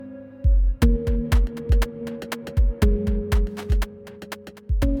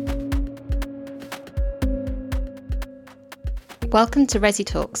Welcome to Resi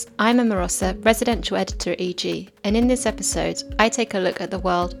Talks. I'm Emma Rossa, residential editor at EG, and in this episode, I take a look at the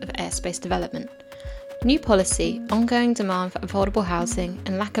world of airspace development. New policy, ongoing demand for affordable housing,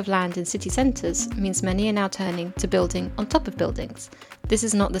 and lack of land in city centres means many are now turning to building on top of buildings. This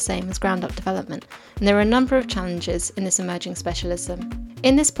is not the same as ground-up development, and there are a number of challenges in this emerging specialism.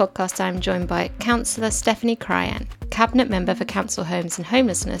 In this podcast, I am joined by Councillor Stephanie Cryan, Cabinet Member for Council Homes and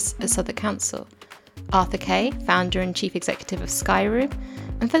Homelessness at Southwark Council, Arthur Kay, Founder and Chief Executive of Skyroom,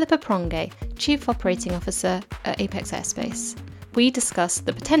 and Philippa Pronge, Chief Operating Officer at Apex Airspace. We discuss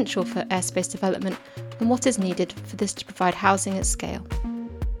the potential for airspace development and what is needed for this to provide housing at scale.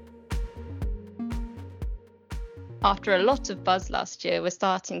 After a lot of buzz last year, we're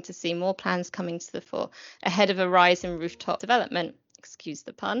starting to see more plans coming to the fore ahead of a rise in rooftop development. Excuse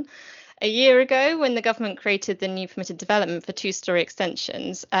the pun. A year ago, when the government created the new permitted development for two-storey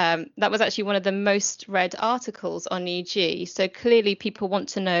extensions, that was actually one of the most read articles on EG. So clearly people want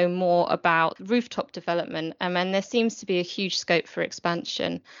to know more about rooftop development, and there seems to be a huge scope for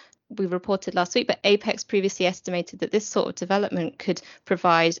expansion. We reported last week, but Apex previously estimated that this sort of development could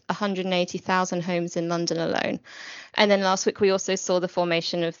provide 180,000 homes in London alone. And then last week, we also saw the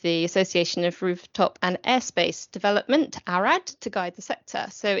formation of the Association of Rooftop and Airspace Development, ARAD, to guide the sector.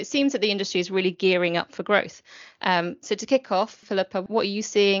 So it seems that the industry is really gearing up for growth. So to kick off, Philippa, what are you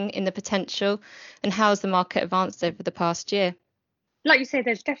seeing in the potential and how has the market advanced over the past year? Like you say,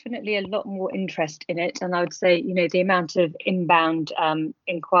 there's definitely a lot more interest in it. And I would say, the amount of inbound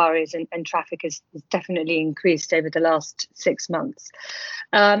inquiries and traffic has definitely increased over the last 6 months.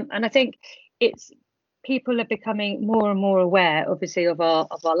 And I think people are becoming more and more aware, obviously, of our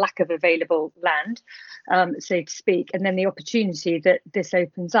lack of available land, so to speak, and then the opportunity that this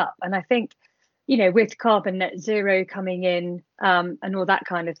opens up. And I think, with carbon net zero coming in and all that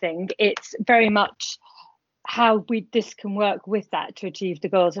kind of thing, it's very much how this can work with that to achieve the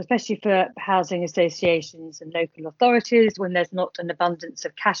goals, especially for housing associations and local authorities when there's not an abundance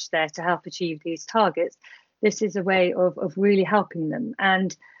of cash there to help achieve these targets. This is a way of really helping them.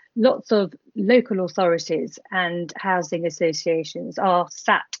 And lots of local authorities and housing associations are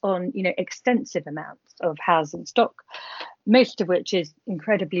sat on, extensive amounts of housing stock, most of which is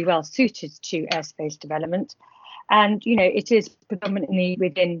incredibly well suited to airspace development. And, it is predominantly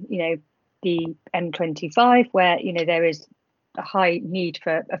within, the M25, where there is a high need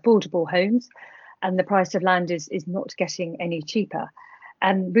for affordable homes, and the price of land is not getting any cheaper.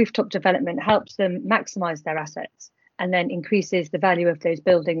 And rooftop development helps them maximise their assets and then increases the value of those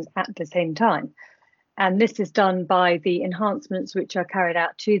buildings at the same time. And this is done by the enhancements which are carried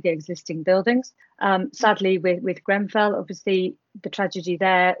out to the existing buildings. Sadly, with Grenfell, obviously the tragedy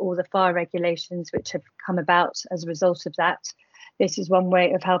there, all the fire regulations which have come about as a result of that. This is one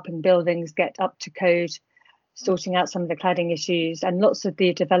way of helping buildings get up to code, sorting out some of the cladding issues, and lots of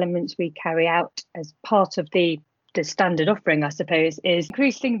the developments we carry out as part of the standard offering, I suppose, is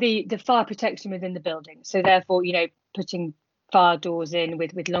increasing the fire protection within the building. So therefore, putting fire doors in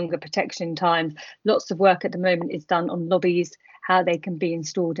with longer protection times. Lots of work at the moment is done on lobbies, how they can be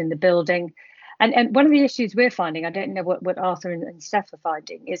installed in the building. And one of the issues we're finding, I don't know what Arthur and Steph are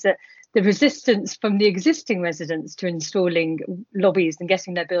finding, is that the resistance from the existing residents to installing lobbies and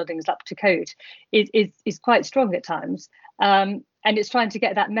getting their buildings up to code is quite strong at times. And it's trying to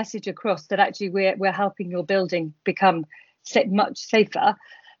get that message across that actually we're helping your building become much safer.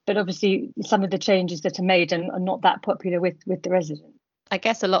 But obviously, some of the changes that are made are not that popular with the residents. I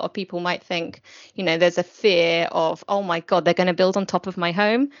guess a lot of people might think, there's a fear of, oh my God, they're going to build on top of my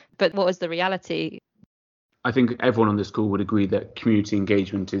home. But what is the reality? I think everyone on this call would agree that community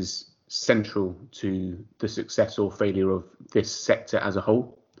engagement is central to the success or failure of this sector as a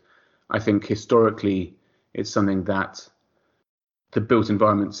whole. I think historically, it's something that the built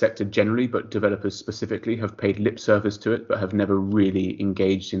environment sector generally, but developers specifically, have paid lip service to it, but have never really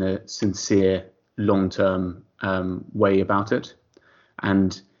engaged in a sincere, long-term way about it.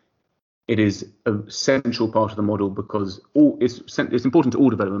 And it is a central part of the model because it's important to all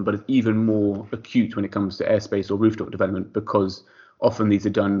development, but it's even more acute when it comes to airspace or rooftop development, because often these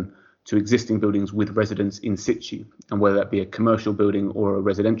are done to existing buildings with residents in situ. And whether that be a commercial building or a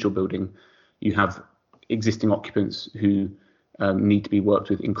residential building, you have existing occupants who need to be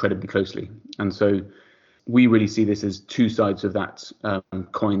worked with incredibly closely. And so we really see this as two sides of that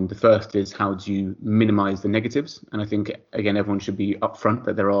coin. The first is, how do you minimize the negatives? And I think, again, everyone should be upfront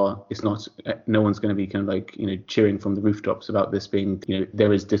that no one's going to be cheering from the rooftops about this being,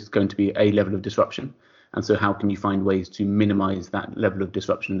 there is just going to be a level of disruption. And so how can you find ways to minimize that level of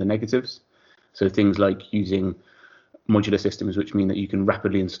disruption and the negatives? So things like using modular systems, which mean that you can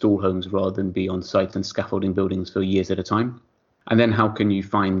rapidly install homes rather than be on site and scaffolding buildings for years at a time. And then how can you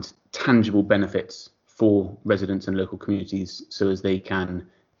find tangible benefits for residents and local communities so as they can,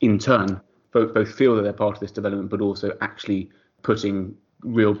 in turn, both feel that they're part of this development, but also actually putting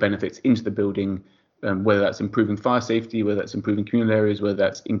real benefits into the building, whether that's improving fire safety, whether that's improving communal areas, whether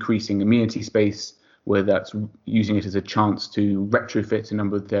that's increasing amenity space, whether that's using it as a chance to retrofit a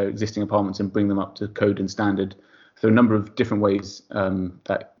number of their existing apartments and bring them up to code and standard. So a number of different ways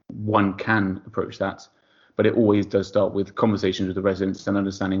that one can approach that. But it always does start with conversations with the residents and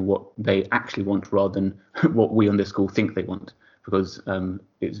understanding what they actually want rather than what we on this call think they want, because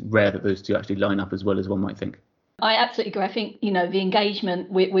it's rare that those two actually line up as well as one might think. I absolutely agree. I think, the engagement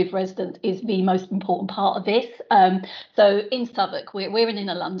with residents is the most important part of this. So in Southwark, we're an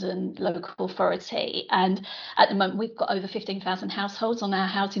inner London local authority, and at the moment we've got over 15,000 households on our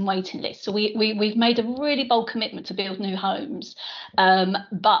housing waiting list. So we've made a really bold commitment to build new homes,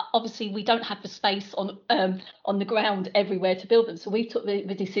 but obviously we don't have the space on the ground everywhere to build them. So we took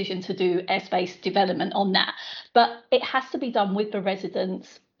the decision to do airspace development on that, but it has to be done with the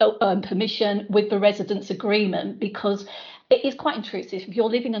residents' permission, with the residents' agreement, because it is quite intrusive. If you're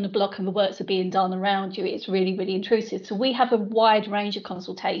living in a block and the works are being done around you, it's really, really intrusive. So we have a wide range of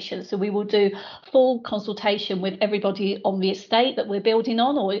consultations. So we will do full consultation with everybody on the estate that we're building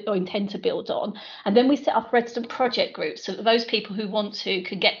on or intend to build on. And then we set up resident project groups so that those people who want to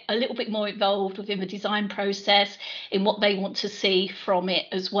can get a little bit more involved within the design process in what they want to see from it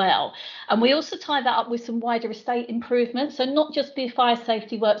as well. And we also tie that up with some wider estate improvements. So not just the fire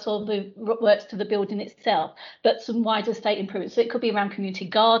safety works or the works to the building itself, but some wider estate improvements. So it could be around community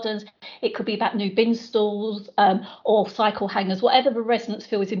gardens, it could be about new bin stalls or cycle hangers, whatever the residents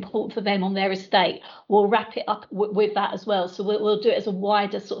feel is important for them on their estate. We'll wrap it up with that as well. So we'll do it as a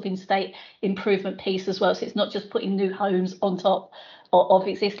wider sort of estate improvement piece as well. So it's not just putting new homes on top of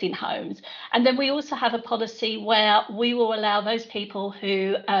existing homes. And then we also have a policy where we will allow those people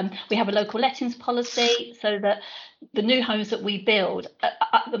who we have a local lettings policy, so that the new homes that we build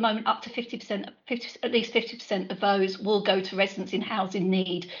at the moment, up to 50%, at least 50% of those will go to residents in housing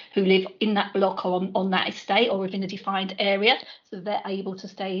need who live in that block or on that estate or within a defined area, so they're able to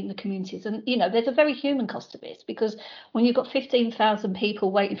stay in the communities. And there's a very human cost to this, because when you've got 15,000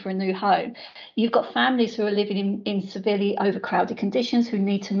 people waiting for a new home, you've got families who are living in severely overcrowded conditions who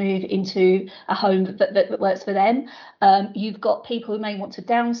need to move into a home that works for them. You've got people who may want to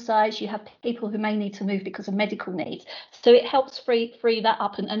downsize. You have people who may need to move because of medical needs. So it helps free that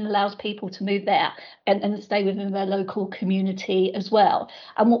up and allows people to move there and stay within their local community as well.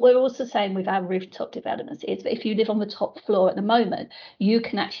 And what we're also saying with our rooftop developments is that if you live on the top floor at the moment, you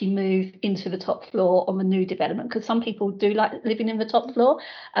can actually move into the top floor on the new development, because some people do like living in the top floor.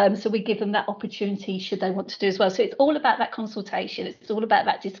 So we give them that opportunity should they want to do as well. So it's all about that consultation. It's all about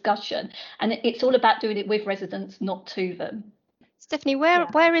that discussion, and it's all about doing it with residents, not to them. Stephanie,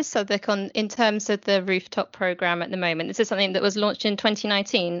 where is Southwark in terms of the rooftop programme at the moment? This is something that was launched in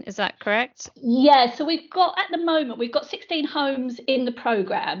 2019, is that correct? Yeah, so we've got 16 homes in the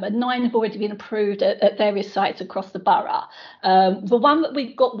programme, and 9 have already been approved at various sites across the borough. The one that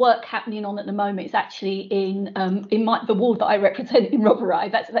we've got work happening on at the moment is actually in the ward that I represent in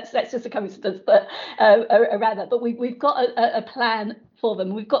Rotherhithe. That's just a coincidence, but around that. But we've got a plan for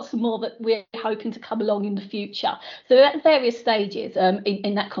them. We've got some more that we're hoping to come along in the future. So at various stages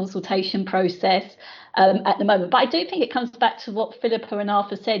in that consultation process at the moment. But I do think it comes back to what Philippa and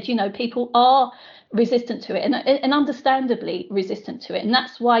Arthur said. People are resistant to it, and understandably resistant to it. And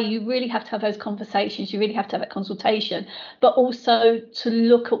that's why you really have to have those conversations. You really have to have that consultation, but also to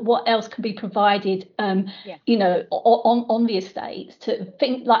look at what else can be provided, on the estates, to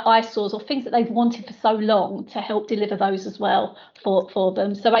think like eyesores or things that they've wanted for so long, to help deliver those as well for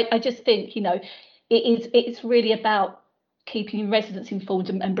them. So I just think, it's really about keeping residents informed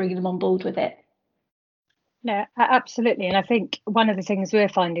and bringing them on board with it. No, absolutely. And I think one of the things we're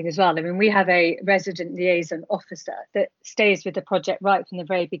finding as well, we have a resident liaison officer that stays with the project right from the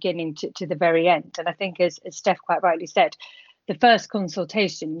very beginning to the very end. And I think, as Steph quite rightly said, the first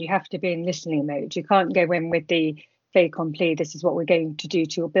consultation, you have to be in listening mode. You can't go in with the fait accompli, this is what we're going to do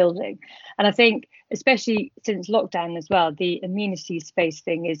to your building. And I think, especially since lockdown as well, the amenity space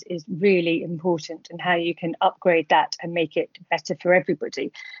thing is really important, and how you can upgrade that and make it better for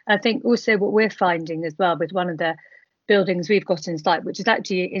everybody. And I think also what we're finding as well with one of the buildings we've got in sight, which is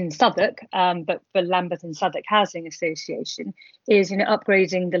actually in Southwark, but for Lambeth and Southwark Housing Association, is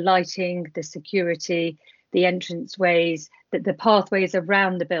upgrading the lighting, the security, the entranceways, the pathways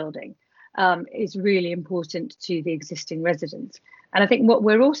around the building. Is really important to the existing residents. And I think what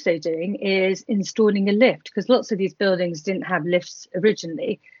we're also doing is installing a lift, because lots of these buildings didn't have lifts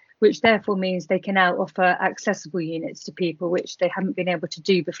originally. which therefore means they can now offer accessible units to people, which they haven't been able to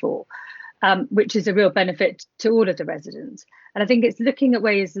do before, which is a real benefit to all of the residents. And I think it's looking at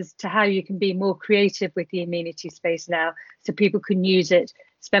ways as to how you can be more creative with the amenity space now, so people can use it,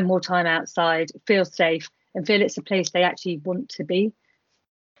 spend more time outside, feel safe, and feel it's a place they actually want to be.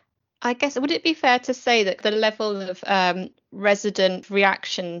 I guess, would it be fair to say that the level of resident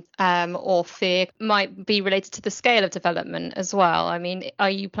reaction or fear might be related to the scale of development as well? I mean, are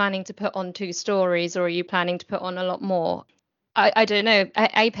you planning to put on 2 stories, or are you planning to put on a lot more? I don't know.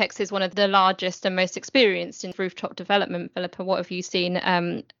 Apex is one of the largest and most experienced in rooftop development. Philippa, what have you seen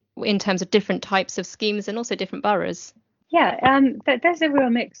in terms of different types of schemes and also different boroughs? Yeah, there's a real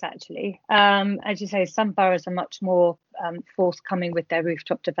mix, actually. As you say, some boroughs are much more forthcoming with their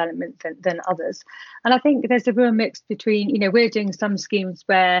rooftop development than others. And I think there's a real mix between, we're doing some schemes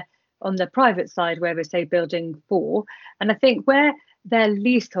where on the private side, where we're, say, building 4. And I think where they're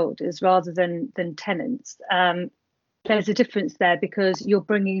leaseholders rather than tenants, there's a difference there, because you're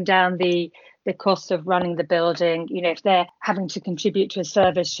bringing down the cost of running the building. If they're having to contribute to a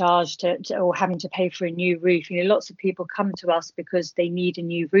service charge or having to pay for a new roof, lots of people come to us because they need a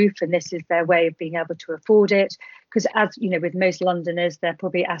new roof, and this is their way of being able to afford it. Because as with most Londoners, they're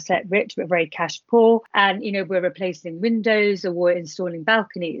probably asset rich but very cash poor, and we're replacing windows or we're installing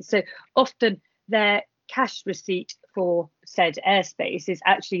balconies. So often their cash receipt for said airspace is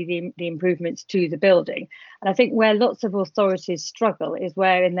actually the improvements to the building. And I think where lots of authorities struggle is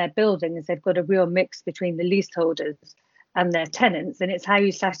where in their buildings they've got a real mix between the leaseholders and their tenants, and it's how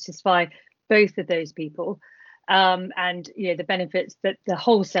you satisfy both of those people and the benefits that the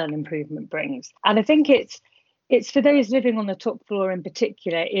wholesale improvement brings. And I think it's for those living on the top floor in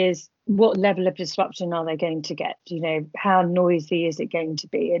particular, is what level of disruption are they going to get? How noisy is it going to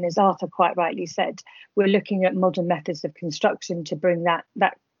be? And as Arthur quite rightly said, we're looking at modern methods of construction to bring that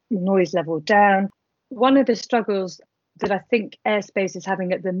noise level down. One of the struggles that I think airspace is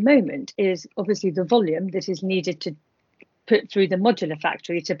having at the moment is obviously the volume that is needed to put through the modular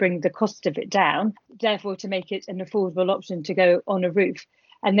factory to bring the cost of it down, therefore to make it an affordable option to go on a roof.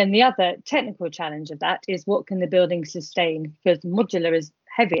 And then the other technical challenge of that is, what can the building sustain? Because modular is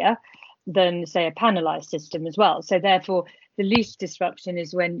heavier than, say, a panelised system as well. So therefore, the least disruption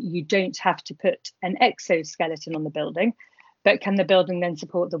is when you don't have to put an exoskeleton on the building, but can the building then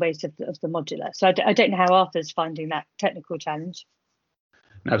support the weight of the modular? So I don't know how Arthur's finding that technical challenge.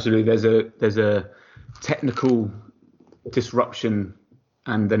 Absolutely. There's a technical disruption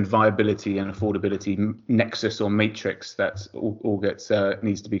and then viability and affordability nexus or matrix that all gets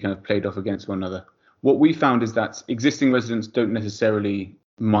needs to be kind of played off against one another. What we found is that existing residents don't necessarily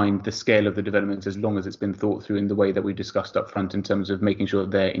mind the scale of the development as long as it's been thought through in the way that we discussed up front, in terms of making sure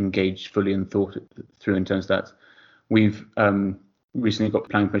that they're engaged fully and thought through in terms of that. We've recently got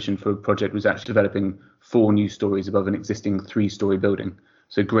planning permission for a project was actually developing 4 new stories above an existing 3-story building,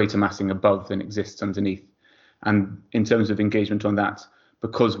 so greater massing above than exists underneath. And in terms of engagement on that,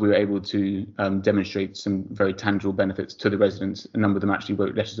 because we were able to demonstrate some very tangible benefits to the residents, a number of them actually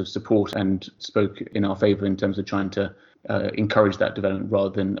wrote letters of support and spoke in our favour in terms of trying to encourage that development rather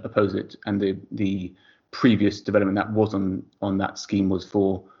than oppose it. And the previous development that was on that scheme was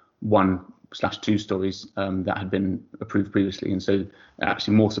for 1/2 stories that had been approved previously. And so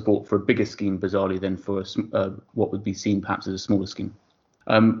actually more support for a bigger scheme, bizarrely, than for what would be seen perhaps as a smaller scheme.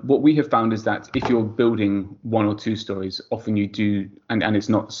 What we have found is that if you're building 1 or 2 stories, often you do, and it's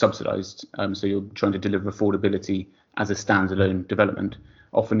not subsidised, so you're trying to deliver affordability as a standalone development.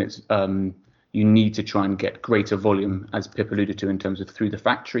 Often it's you need to try and get greater volume, as Pip alluded to, in terms of through the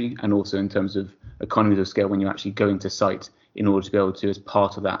factory, and also in terms of economies of scale when you actually go into site, in order to be able to, as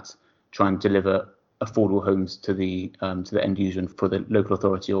part of that, try and deliver affordable homes to the end user and for the local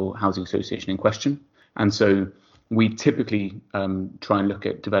authority or housing association in question. And so we typically try and look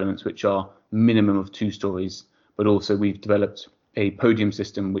at developments which are minimum of 2 stories, but also we've developed a podium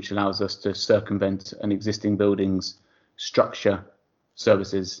system which allows us to circumvent an existing building's structure,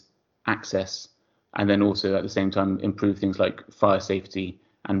 services, access, and then also at the same time improve things like fire safety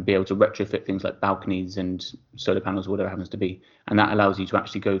and be able to retrofit things like balconies and solar panels, whatever it happens to be. And that allows you to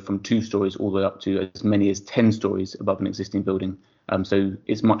actually go from 2 stories all the way up to as many as 10 stories above an existing building. So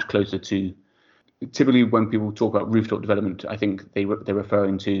it's much closer to, typically when people talk about rooftop development, I think they're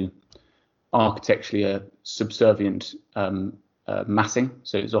referring to architecturally a subservient massing.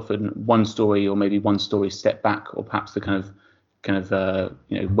 So it's often 1 story or maybe 1 story step back, or perhaps the kind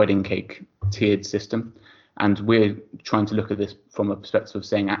of wedding cake tiered system. And we're trying to look at this from a perspective of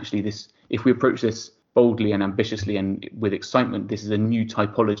saying, actually, this, if we approach this boldly and ambitiously and with excitement, this is a new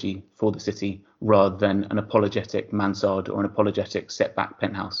typology for the city rather than an apologetic mansard or an apologetic setback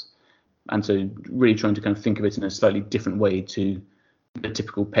penthouse. And so really trying to kind of think of it in a slightly different way to the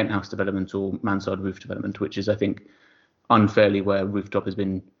typical penthouse development or mansard roof development, which is, I think, unfairly where rooftop has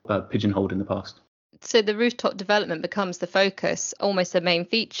been pigeonholed in the past. So the rooftop development becomes the focus, almost the main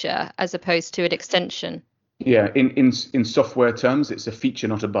feature, as opposed to an extension. Yeah, in software terms, it's a feature,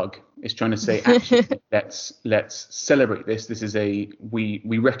 not a bug. It's trying to say, actually, let's celebrate this. This is we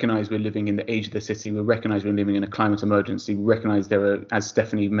recognise we're living in the age of the city. We recognise we're living in a climate emergency. We recognise there are, as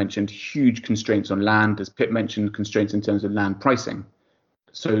Stephanie mentioned, huge constraints on land. As Pip mentioned, constraints in terms of land pricing.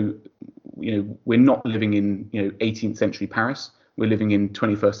 So, we're not living in 18th century Paris. We're living in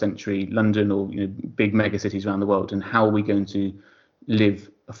 21st century London or big mega cities around the world. And how are we going to live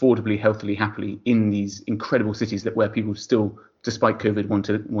affordably, healthily, happily in these incredible cities where people still, despite COVID, want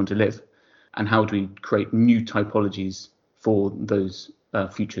to live? And how do we create new typologies for those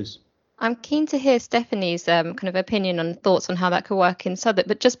futures? I'm keen to hear Stephanie's kind of opinion and thoughts on how that could work in Southwark.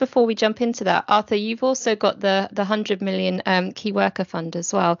 But just before we jump into that, Arthur, you've also got the 100 million Key Worker Fund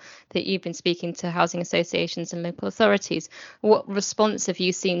as well that you've been speaking to housing associations and local authorities. What response have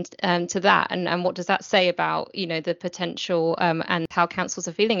you seen to that? And what does that say about, the potential and how councils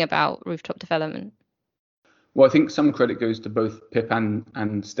are feeling about rooftop development? Well, I think some credit goes to both Pip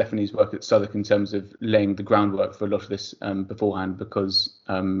and Stephanie's work at Southwark in terms of laying the groundwork for a lot of this beforehand, because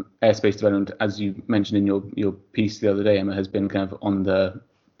airspace development, as you mentioned in your piece the other day, Emma, has been kind of on the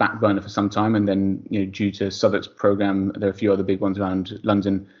back burner for some time. And then, due to Southwark's programme, there are a few other big ones around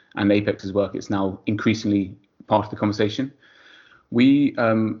London and Apex's work. It's now increasingly part of the conversation. We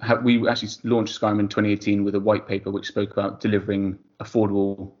actually launched Skyrim in 2018 with a white paper which spoke about delivering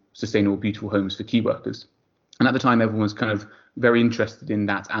affordable, sustainable, beautiful homes for key workers. And at the time, everyone was kind of very interested in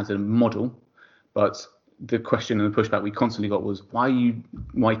that as a model. But the question and the pushback we constantly got was,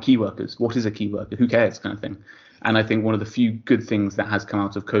 why key workers? What is a key worker? Who cares, kind of thing. And I think one of the few good things that has come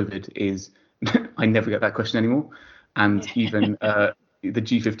out of COVID is I never get that question anymore. And even the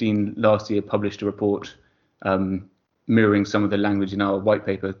G15 last year published a report mirroring some of the language in our white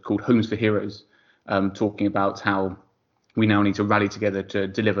paper called Homes for Heroes, talking about how we now need to rally together to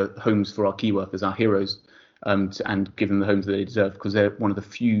deliver homes for our key workers, our heroes, and give them the homes that they deserve, because they're one of the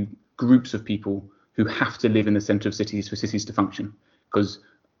few groups of people who have to live in the centre of cities for cities to function. Because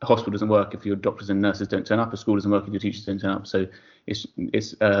a hospital doesn't work if your doctors and nurses don't turn up, a school doesn't work if your teachers don't turn up. So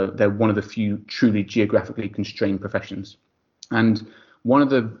they're one of the few truly geographically constrained professions. And one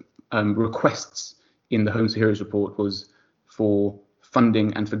of the requests in the Homes for Heroes report was for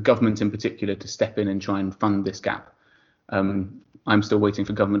funding and for government in particular to step in and try and fund this gap. I'm still waiting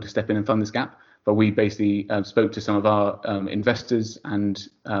for government to step in and fund this gap. But we basically spoke to some of our investors, and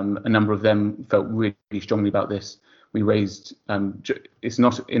a number of them felt really strongly about this. We raised, it's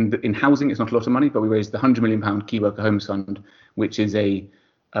not in housing, it's not a lot of money, but we raised the £100 million Key Worker Homes Fund, which is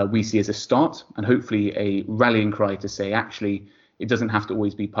we see as a start and hopefully a rallying cry to say, actually, it doesn't have to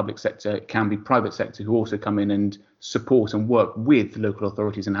always be public sector. It can be private sector who also come in and support and work with local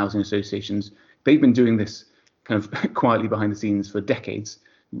authorities and housing associations. They've been doing this kind of quietly behind the scenes for decades,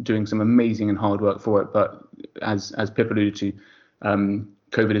 doing some amazing and hard work for it. But as Pip alluded to,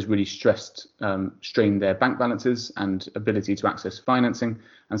 COVID has really strained their bank balances and ability to access financing.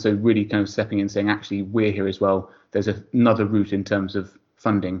 And so really kind of stepping in saying, actually, we're here as well. There's another route in terms of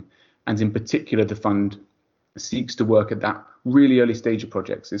funding. And in particular, the fund seeks to work at that really early stage of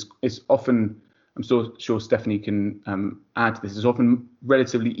projects. It's often, I'm sure Stephanie can add to this, it's often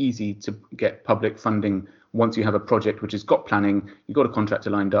relatively easy to get public funding once you have a project which has got planning, you've got a contractor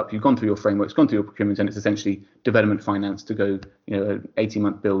lined up, you've gone through your frameworks, gone through your procurement, and it's essentially development finance to go, an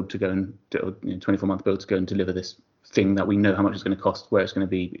 18-month build to go and 24-month build to go and deliver this thing that we know how much it's going to cost, where it's going to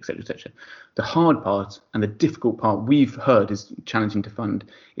be, etc., etc. The hard part and the difficult part we've heard is challenging to fund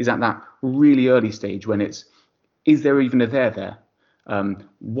is at that really early stage when is there even a there?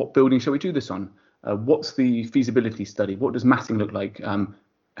 What building shall we do this on? What's the feasibility study? What does massing look like?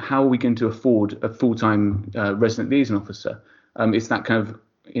 How are we going to afford a full-time resident liaison officer? It's that kind of,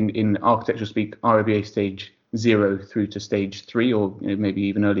 in architectural speak, RIBA stage 0 through to stage 3, or maybe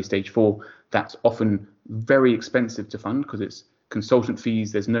even early stage 4. That's often very expensive to fund because it's consultant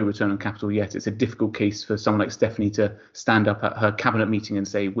fees. There's no return on capital yet. It's a difficult case for someone like Stephanie to stand up at her cabinet meeting and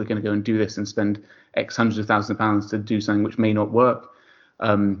say, we're going to go and do this and spend X hundreds of thousands of pounds to do something which may not work.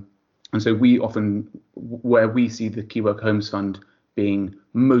 And so we often, where we see the Key Worker Homes Fund being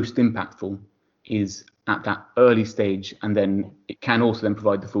most impactful is at that early stage, and then it can also then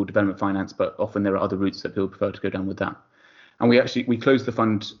provide the full development finance, but often there are other routes that people prefer to go down with that. And we closed the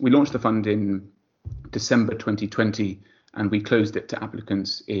fund, we launched the fund in December 2020, and we closed it to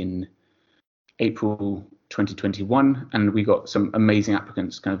applicants in April 2021, and we got some amazing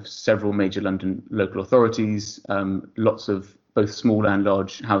applicants, kind of several major London local authorities, lots of both small and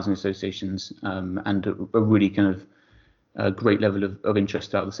large housing associations, and a really kind of a great level of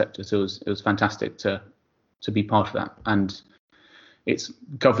interest out of the sector. So it was fantastic to be part of that. And it's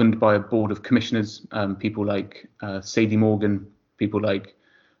governed by a board of commissioners, people like Sadie Morgan, people like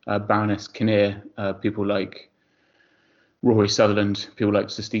Baroness Kinnear, people like Rory Sutherland, people like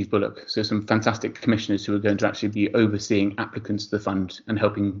Sir Steve Bullock. So some fantastic commissioners who are going to actually be overseeing applicants to the fund and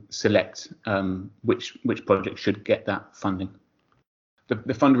helping select which projects should get that funding.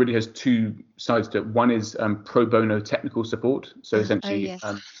 The fund really has two sides to it. One is pro bono technical support. So essentially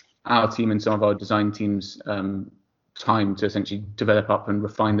our team and some of our design teams time to essentially develop up and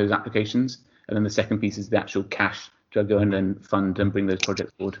refine those applications. And then the second piece is the actual cash to go in and fund and bring those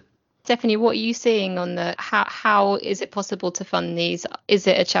projects forward. Stephanie, what are you seeing on the how is it possible to fund these? Is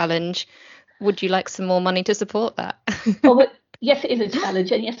it a challenge? Would you like some more money to support that? Well, yes, it is a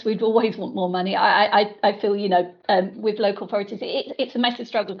challenge, and yes, we'd always want more money. I feel, with local authorities, it's a massive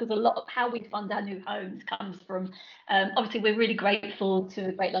struggle because a lot of how we fund our new homes comes from, obviously, we're really grateful to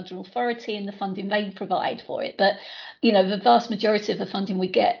the Great London Authority and the funding they provide for it. But, the vast majority of the funding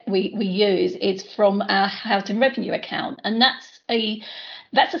we use is from our housing revenue account, and that's a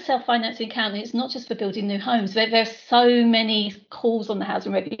self-financing account, and it's not just for building new homes. There are so many calls on the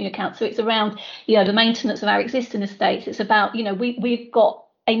housing revenue account. So it's around, the maintenance of our existing estates. It's about, we've got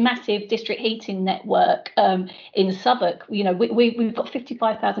a massive district heating network in Southwark. We've got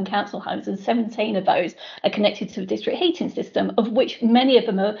 55,000 council homes, and 17 of those are connected to the district heating system, of which many of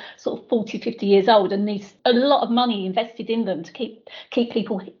them are sort of 40, 50 years old, and needs a lot of money invested in them to keep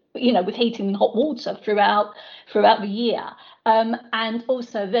people, with heating and hot water throughout the year. And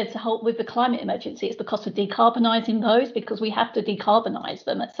also there's with the climate emergency, it's the cost of decarbonising those, because we have to decarbonise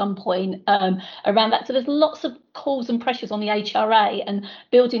them at some point around that. So there's lots of calls and pressures on the HRA, and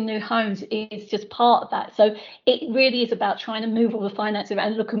building new homes is just part of that. So it really is about trying to move all the finances around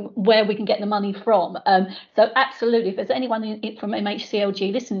and look at where we can get the money from. So absolutely, if there's anyone from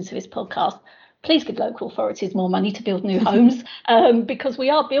MHCLG listening to this podcast, please give local authorities more money to build new homes, because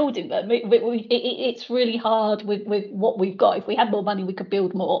we are building them. It's really hard with what we've got. If we had more money, we could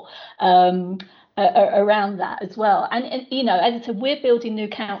build more around that as well. And as I said, we're building new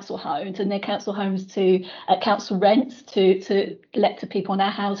council homes, and they're council homes to council rents to let to people on our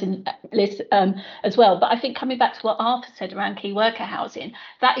housing list as well. But I think coming back to what Arthur said around key worker housing,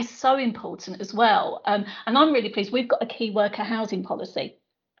 that is so important as well. And I'm really pleased we've got a key worker housing policy.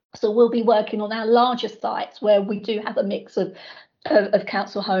 So we'll be working on our larger sites where we do have a mix of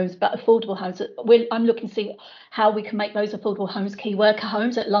council homes, but affordable homes. I'm looking to see how we can make those affordable homes key worker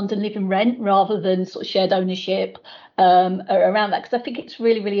homes at London Live and Rent, rather than sort of shared ownership around that, because I think it's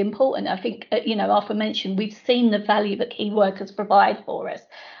really, really important. I think, Arthur mentioned, we've seen the value that key workers provide for us.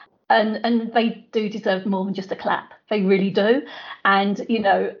 And they do deserve more than just a clap. They really do.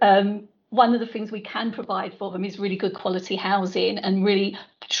 And, one of the things we can provide for them is really good quality housing, and really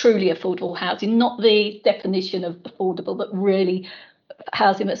truly affordable housing, not the definition of affordable, but really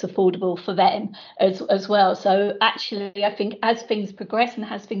housing that's affordable for them as well. So actually, I think as things progress and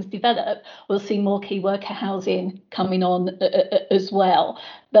as things develop, we'll see more key worker housing coming on as well.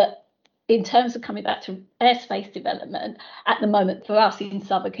 But in terms of coming back to airspace development, at the moment for us in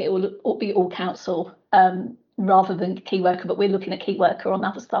Southwark, it will be all council rather than key worker, but we're looking at key worker on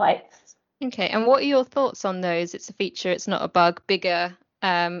other sites. Okay, and what are your thoughts on those? It's a feature, it's not a bug. Bigger,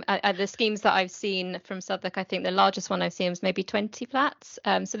 the schemes that I've seen from Southwark, I think the largest one I've seen was maybe 20 flats.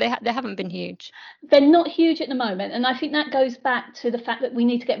 So they haven't been huge. They're not huge at the moment, and I think that goes back to the fact that we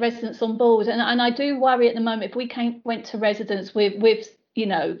need to get residents on board. And I do worry at the moment, if we went to residents with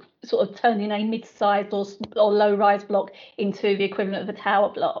sort of turning a mid-sized or low-rise block into the equivalent of a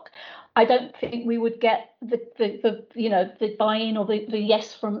tower block, I don't think we would get the buy-in or the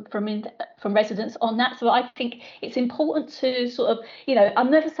yes from residents on that. So I think it's important to sort of,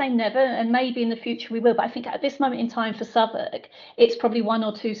 I'm never saying never, and maybe in the future we will, but I think at this moment in time for Southwark, it's probably 1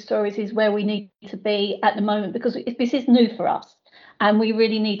 or 2 stories is where we need to be at the moment, because this is new for us. And we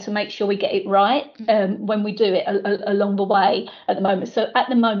really need to make sure we get it right when we do it along the way at the moment. So at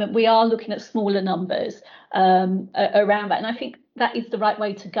the moment, we are looking at smaller numbers around that. And I think that is the right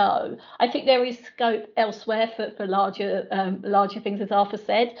way to go. I think there is scope elsewhere for larger things, as Arthur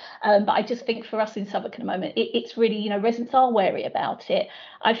said. But I just think for us in Southwark at the moment, it's really, residents are wary about it.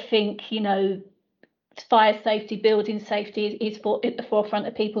 I think, fire safety, building safety is at the forefront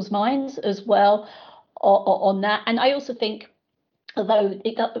of people's minds as well on that. And I also think, although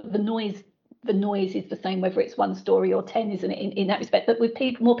the noise the noise is the same, whether it's 1 story or 10, isn't it, in that respect? But with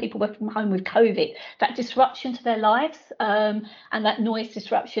more people working from home with COVID, that disruption to their lives and that noise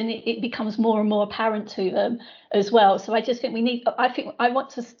disruption, it becomes more and more apparent to them as well. So I just think I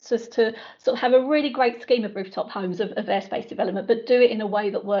want us to sort of have a really great scheme of rooftop homes of airspace development, but do it in a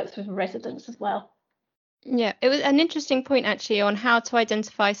way that works with residents as well. Yeah, it was an interesting point actually on how to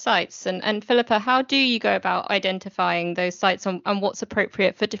identify sites. And Philippa, how do you go about identifying those sites and what's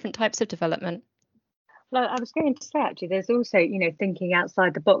appropriate for different types of development? Well, I was going to say, actually, there's also, thinking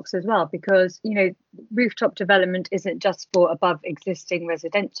outside the box as well, because, rooftop development isn't just for above existing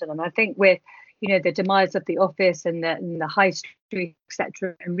residential. And I think with, the demise of the office and the high street,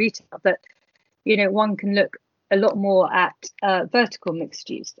 etc., and retail, that, one can look a lot more at vertical mixed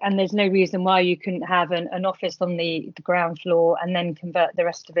use, and there's no reason why you couldn't have an office on the ground floor and then convert the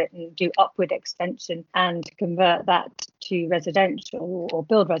rest of it and do upward extension and convert that to residential or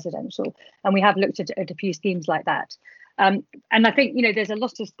build residential. And we have looked at a few schemes like that, and I think there's a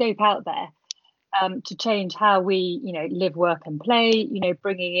lot of scope out there to change how we live, work and play,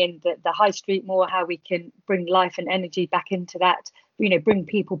 bringing in the high street more, how we can bring life and energy back into that, bring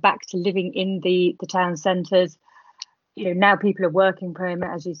people back to living in the town centres. Now people are working from home,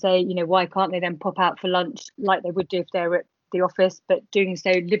 as you say, why can't they then pop out for lunch like they would do if they were at the office, but doing so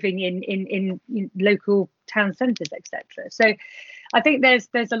living in local town centres, etc. So I think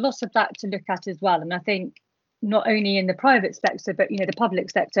there's a lot of that to look at as well. And I think not only in the private sector, but the public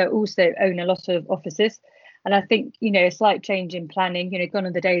sector also own a lot of offices. And I think a slight change in planning, gone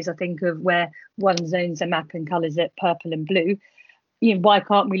are the days, I think, of where one zones a map and colours it purple and blue. Why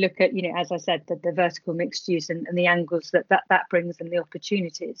can't we look at, as I said, the vertical mixed use and the angles that brings and the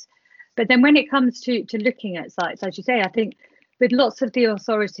opportunities. But then when it comes to looking at sites, as you say, I think with lots of the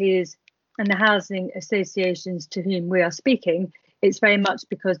authorities and the housing associations to whom we are speaking, it's very much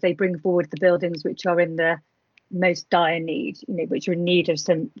because they bring forward the buildings which are in the most dire need, which are in need of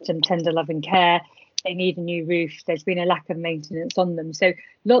some tender loving care. They need a new roof. There's been a lack of maintenance on them. So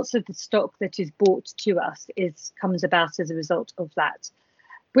lots of the stock that is brought to us comes about as a result of that,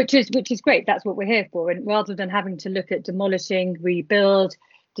 which is great. That's what we're here for. And rather than having to look at demolishing, rebuild,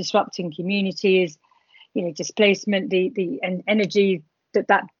 disrupting communities, displacement, the energy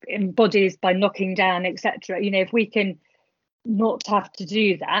that embodies by knocking down, etc. If we can not have to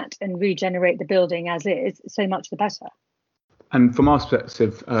do that and regenerate the building as is, so much the better. And from our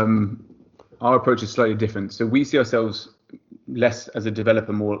perspective, our approach is slightly different. So we see ourselves less as a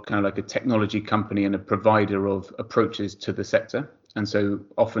developer, more kind of like a technology company and a provider of approaches to the sector. And so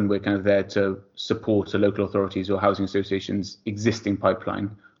often we're kind of there to support a local authorities or housing associations' existing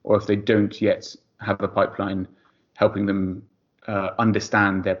pipeline, or if they don't yet have a pipeline, helping them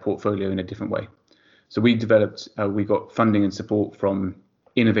understand their portfolio in a different way. So we got funding and support from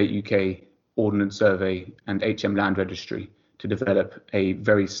Innovate UK, Ordnance Survey and HM Land Registry to develop a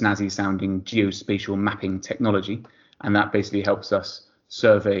very snazzy sounding geospatial mapping technology. And that basically helps us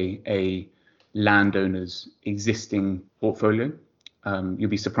survey a landowner's existing portfolio. You'll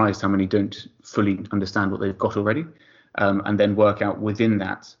be surprised how many don't fully understand what they've got already, and then work out within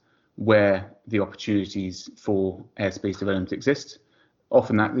that where the opportunities for airspace development exist.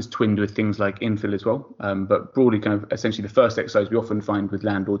 Often that is twinned with things like infill as well, but broadly kind of essentially the first exercise we often find with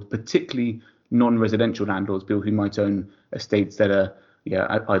landlords, particularly non-residential landlords, people who might own estates that are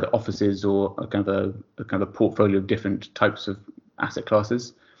either offices or a kind of a portfolio of different types of asset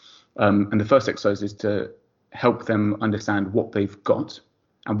classes. And the first exercise is to help them understand what they've got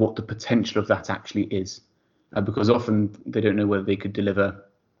and what the potential of that actually is, because often they don't know whether they could deliver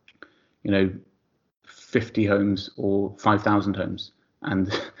 50 homes or 5,000 homes.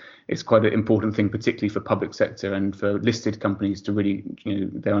 And it's quite an important thing, particularly for public sector and for listed companies to really,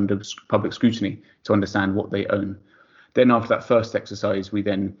 they're under public scrutiny to understand what they own. Then after that first exercise, we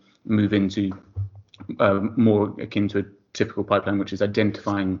then move into more akin to a typical pipeline, which is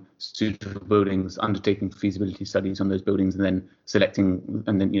identifying suitable buildings, undertaking feasibility studies on those buildings, and then selecting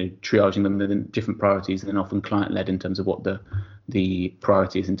and then triaging them within different priorities, and then often client-led in terms of what the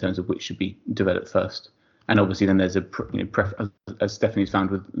priority is in terms of which should be developed first. And obviously then there's as Stephanie's found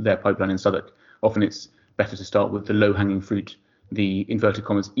with their pipeline in Southwark, often it's better to start with the low-hanging fruit, the inverted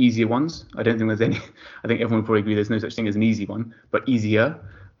commas easier ones. I don't think there's any, I think everyone would probably agree there's no such thing as an easy one, but easier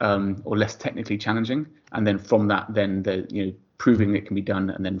or less technically challenging. And then from that, then proving it can be done,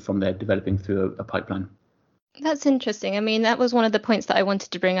 and then from there developing through a pipeline. That's interesting. I mean, that was one of the points that I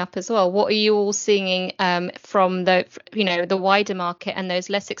wanted to bring up as well. What are you all seeing from the wider market and those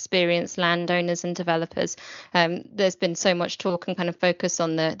less experienced landowners and developers? There's been so much talk and kind of focus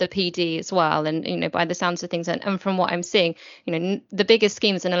on the PD as well. And, by the sounds of things and from what I'm seeing, the bigger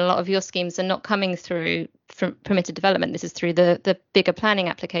schemes and a lot of your schemes are not coming through from permitted development. This is through the bigger planning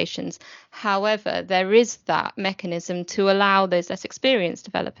applications. However, there is that mechanism to allow those less experienced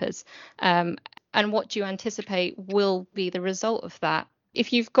developers. And what do you anticipate will be the result of that?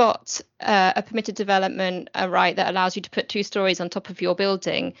 If you've got a permitted development right that allows you to put 2 stories on top of your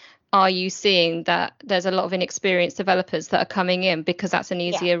building, are you seeing that there's a lot of inexperienced developers that are coming in because that's an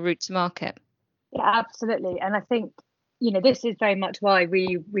easier route to market? Yeah, absolutely. And I think, this is very much why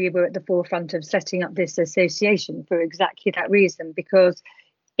we were at the forefront of setting up this association, for exactly that reason, because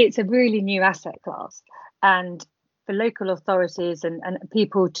it's a really new asset class. And for local authorities and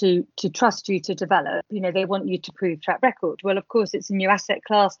people to trust you to develop, they want you to prove track record. Well, of course, it's a new asset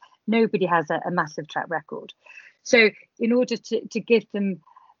class. Nobody has a massive track record. So in order to give them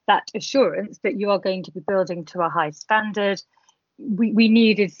that assurance that you are going to be building to a high standard, we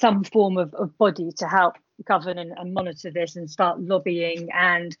needed some form of body to help govern and monitor this and start lobbying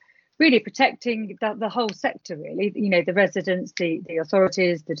and really protecting the whole sector, really, the residents, the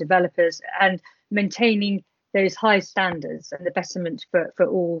authorities, the developers, and maintaining those high standards and the betterment for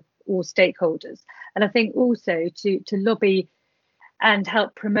all stakeholders. And I think also to lobby and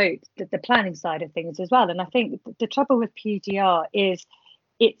help promote the planning side of things as well. And I think the trouble with PDR is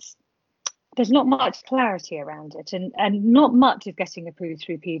there's not much clarity around it, and not much is getting approved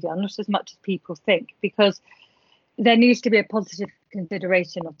through PDR, not as much as people think, because there needs to be a positive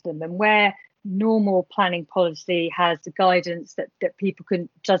consideration of them. And where normal planning policy has the guidance that people can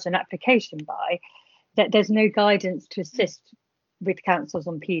judge an application by, that there's no guidance to assist with councils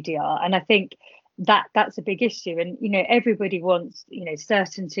on PDR. And I think that's a big issue. And, everybody wants,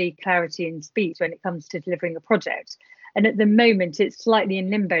 certainty, clarity and speed when it comes to delivering a project. And at the moment, it's slightly in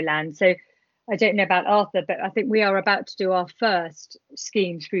limbo land. So I don't know about Arthur, but I think we are about to do our first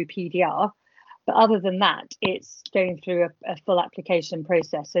scheme through PDR. But other than that, it's going through a full application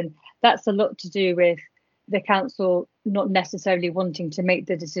process. And that's a lot to do with the council not necessarily wanting to make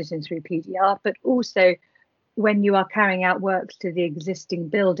the decision through PDR, but also when you are carrying out works to the existing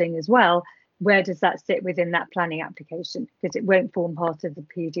building as well, where does that sit within that planning application? Because it won't form part of the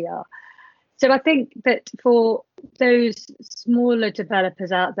PDR. So I think that for those smaller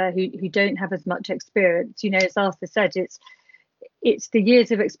developers out there who don't have as much experience, as Arthur said, it's the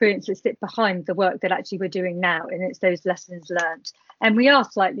years of experience that sit behind the work that actually we're doing now, and it's those lessons learned. And we are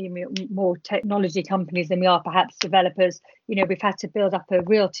slightly more technology companies than we are perhaps developers. We've had to build up a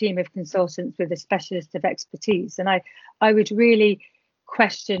real team of consultants with a specialist of expertise. And I would really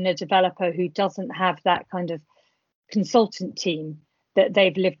question a developer who doesn't have that kind of consultant team that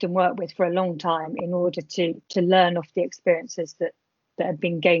they've lived and worked with for a long time in order to learn off the experiences that have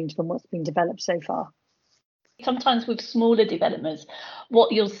been gained from what's been developed so far. Sometimes with smaller developments,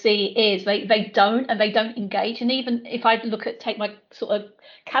 what you'll see is they don't engage. And even if I take my sort of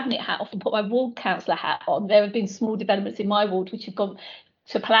cabinet hat off and put my ward councillor hat on, there have been small developments in my ward which have gone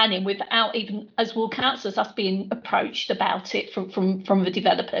to planning without even, as ward councillors, us being approached about it from the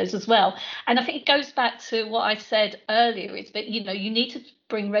developers as well. And I think it goes back to what I said earlier, is that you need to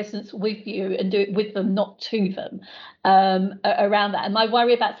bring residents with you and do it with them, not to them, around that. And my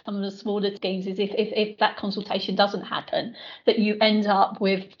worry about some of the smaller schemes is if that consultation doesn't happen, that you end up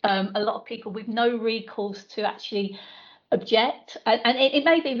with a lot of people with no recourse to actually object. And it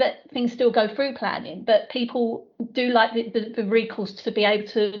may be that things still go through planning, but people do like the recourse to be able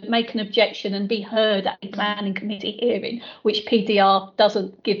to make an objection and be heard at a planning committee hearing, which PDR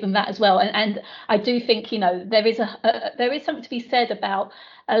doesn't give them that as well. And I do think there is something to be said about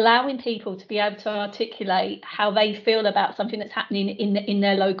allowing people to be able to articulate how they feel about something that's happening in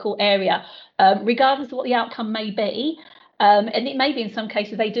their local area, regardless of what the outcome may be. And it may be in some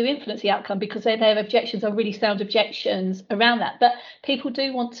cases they do influence the outcome because their objections are really sound objections around that. But people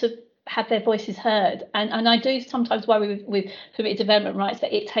do want to have their voices heard. And I do sometimes worry with permitted development rights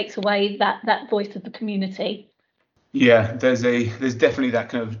that it takes away that voice of the community. Yeah, there's definitely that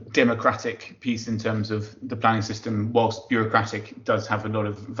kind of democratic piece in terms of the planning system, whilst bureaucratic does have a lot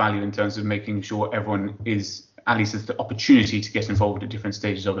of value in terms of making sure everyone is at least has the opportunity to get involved at different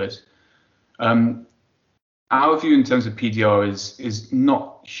stages of it. Our view in terms of PDR is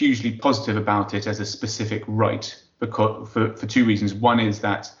not hugely positive about it as a specific right, because for 2 reasons. One is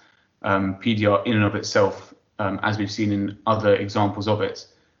that PDR in and of itself, as we've seen in other examples of it,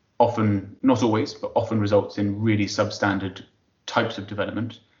 often, not always, but often results in really substandard types of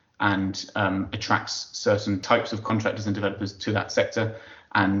development. and attracts certain types of contractors and developers to that sector.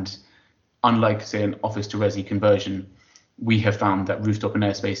 And unlike, say, an office to resi conversion, we have found that rooftop and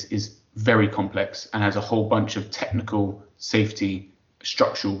airspace is very complex and has a whole bunch of technical, safety,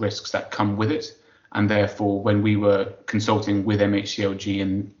 structural risks that come with it. And therefore, when we were consulting with MHCLG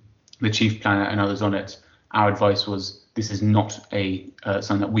and the chief planner and others on it, our advice was this is not something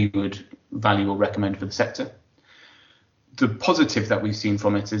that we would value or recommend for the sector. The positive that we've seen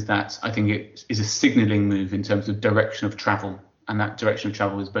from it is that I think it is a signalling move in terms of direction of travel. And that direction of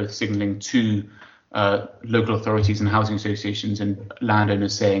travel is both signalling to local authorities and housing associations and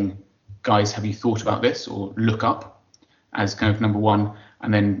landowners saying, guys, have you thought about this, or look up, as kind of number one.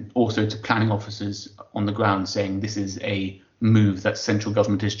 And then also to planning officers on the ground saying this is a move that central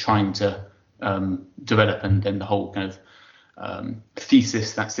government is trying to develop, and then the whole kind of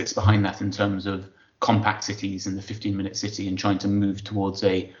thesis that sits behind that in terms of compact cities and the 15-minute city and trying to move towards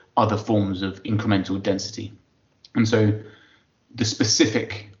other forms of incremental density. And so the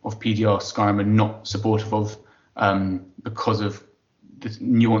specific of PDR Skyrim are not supportive of because of the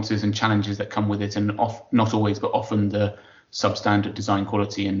nuances and challenges that come with it, and not always, but often the substandard design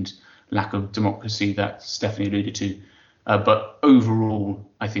quality and lack of democracy that Stephanie alluded to. But overall,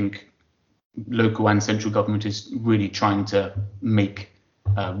 I think local and central government is really trying to make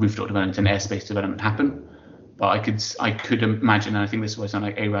rooftop development and airspace development happen. But I could imagine, and I think this is why I sound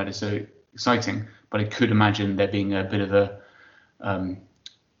like ARAD is so exciting, but I could imagine there being a bit of a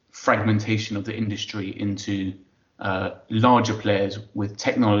fragmentation of the industry into larger players with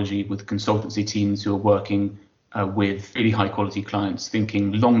technology, with consultancy teams who are working with really high quality clients,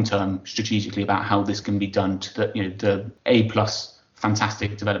 thinking long term strategically about how this can be done to the A+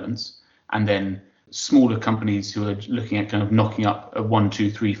 fantastic developments, and then smaller companies who are looking at kind of knocking up 1,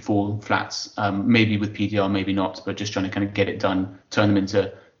 2, 3, 4 flats, maybe with PDR, maybe not, but just trying to kind of get it done, turn them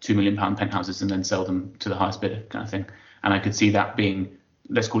into £2 million penthouses and then sell them to the highest bidder kind of thing. And I could see that being,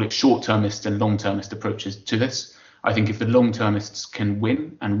 let's call it short-termist and long-termist approaches to this. I think if the long-termists can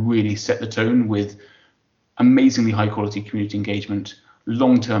win and really set the tone with amazingly high-quality community engagement,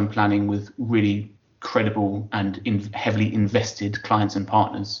 long-term planning with really credible and heavily invested clients and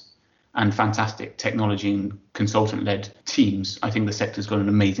partners, and fantastic technology and consultant-led teams, I think the sector's got an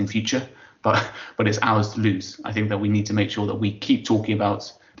amazing future, but it's ours to lose. I think that we need to make sure that we keep talking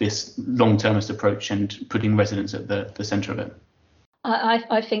about this long-termist approach and putting residents at the centre of it.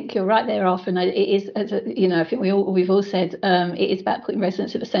 I think you're right there, Arthur. It is, I think we've all said it is about putting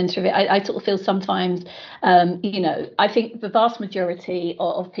residents at the centre of it. I sort of feel sometimes, I think the vast majority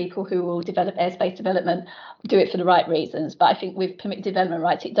of people who will develop airspace development do it for the right reasons. But I think with permitted development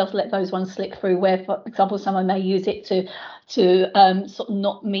rights, it does let those ones slip through where, for example, someone may use it to sort of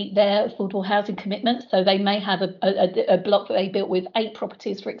not meet their affordable housing commitments. So they may have a block that they built with 8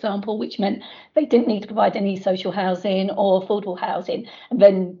 properties, for example, which meant they didn't need to provide any social housing or affordable housing, and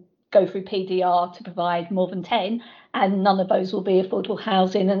then go through PDR to provide more than 10, and none of those will be affordable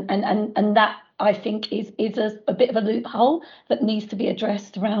housing. And that, I think, is a bit of a loophole that needs to be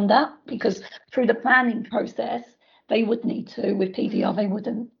addressed around that, because through the planning process, they would need to. With PDR, they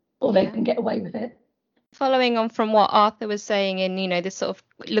wouldn't, or they can get away with it. Following on from what Arthur was saying, in this sort of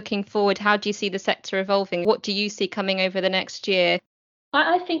looking forward, how do you see the sector evolving? What do you see coming over the next year?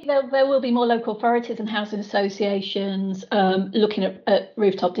 I think there will be more local authorities and housing associations looking at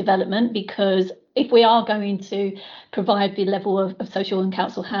rooftop development, because if we are going to provide the level of social and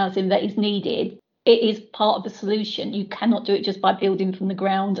council housing that is needed, it is part of the solution. You cannot do it just by building from the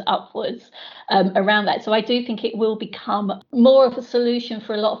ground upwards around that. So I do think it will become more of a solution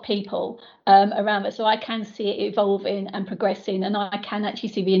for a lot of people around that. So I can see it evolving and progressing, and I can actually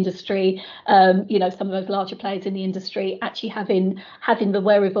see the industry, some of those larger players in the industry actually having the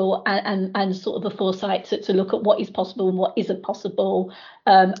wherewithal and sort of the foresight to look at what is possible and what isn't possible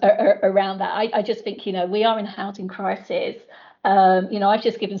around that. I just think, we are in a housing crisis. I've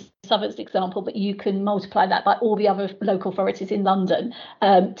just given Southwark's example, but you can multiply that by all the other local authorities in London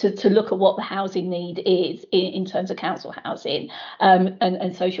to look at what the housing need is in terms of council housing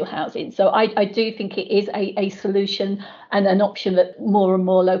and social housing. So I do think it is a solution and an option that more and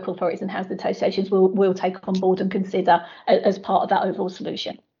more local authorities and housing associations will take on board and consider as part of that overall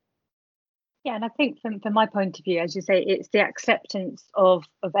solution. Yeah, and I think from my point of view, as you say, it's the acceptance of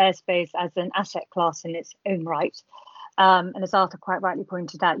airspace as an asset class in its own right. And as Arthur quite rightly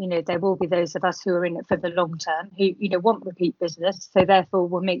pointed out, there will be those of us who are in it for the long term, who, want repeat business. So therefore,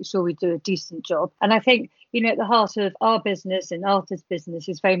 we'll make sure we do a decent job. And I think, at the heart of our business and Arthur's business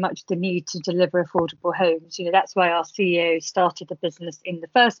is very much the need to deliver affordable homes. That's why our CEO started the business in the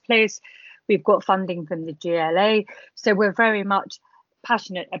first place. We've got funding from the GLA. So we're very much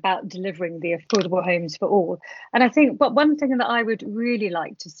passionate about delivering the affordable homes for all. And I think, but one thing that I would really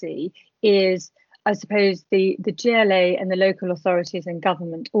like to see is, I suppose, the GLA and the local authorities and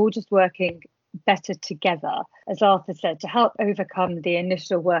government all just working better together, as Arthur said, to help overcome the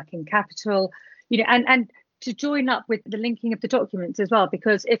initial working capital, and to join up with the linking of the documents as well,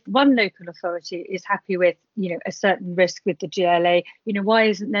 because if one local authority is happy with, a certain risk with the GLA, why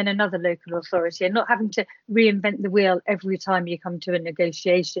isn't then another local authority, and not having to reinvent the wheel every time you come to a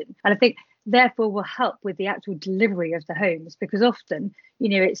negotiation. And I think therefore will help with the actual delivery of the homes, because often,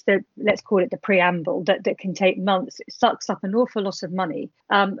 it's let's call it the preamble that can take months. It sucks up an awful lot of money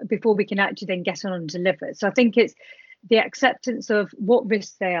before we can actually then get on and deliver. So I think it's the acceptance of what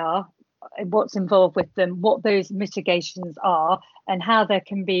risks they are, what's involved with them, what those mitigations are, and how there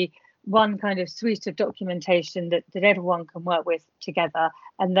can be one kind of suite of documentation that everyone can work with together,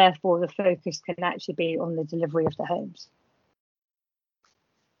 and therefore the focus can actually be on the delivery of the homes.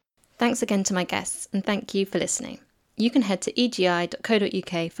 Thanks again to my guests, and thank you for listening. You can head to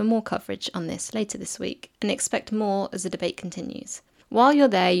egi.co.uk for more coverage on this later this week, and expect more as the debate continues. While you're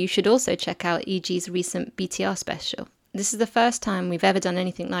there, you should also check out EG's recent BTR special. This is the first time we've ever done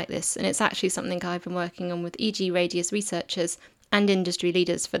anything like this, and it's actually something I've been working on with EG Radius researchers and industry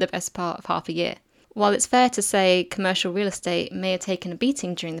leaders for the best part of half a year. While it's fair to say commercial real estate may have taken a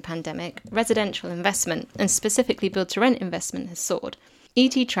beating during the pandemic, residential investment, and specifically build-to-rent investment, has soared.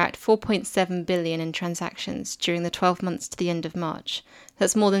 EG tracked 4.7 billion in transactions during the 12 months to the end of March.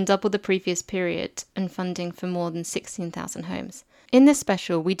 That's more than double the previous period, and funding for more than 16,000 homes. In this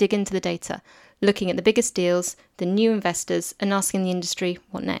special, we dig into the data, looking at the biggest deals, the new investors, and asking the industry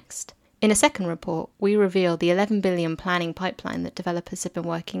what next. In a second report, we reveal the 11 billion planning pipeline that developers have been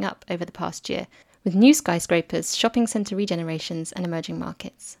working up over the past year, with new skyscrapers, shopping centre regenerations, and emerging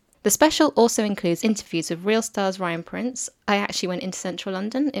markets. The special also includes interviews with Real Star's Ryan Prince. I actually went into central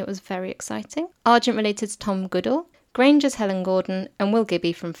London, it was very exciting. Argent-related Tom Goodall, Granger's Helen Gordon, and Will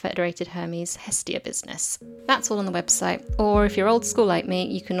Gibby from Federated Hermes' Hestia business. That's all on the website, or if you're old school like me,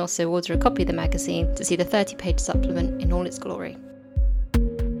 you can also order a copy of the magazine to see the 30-page supplement in all its glory.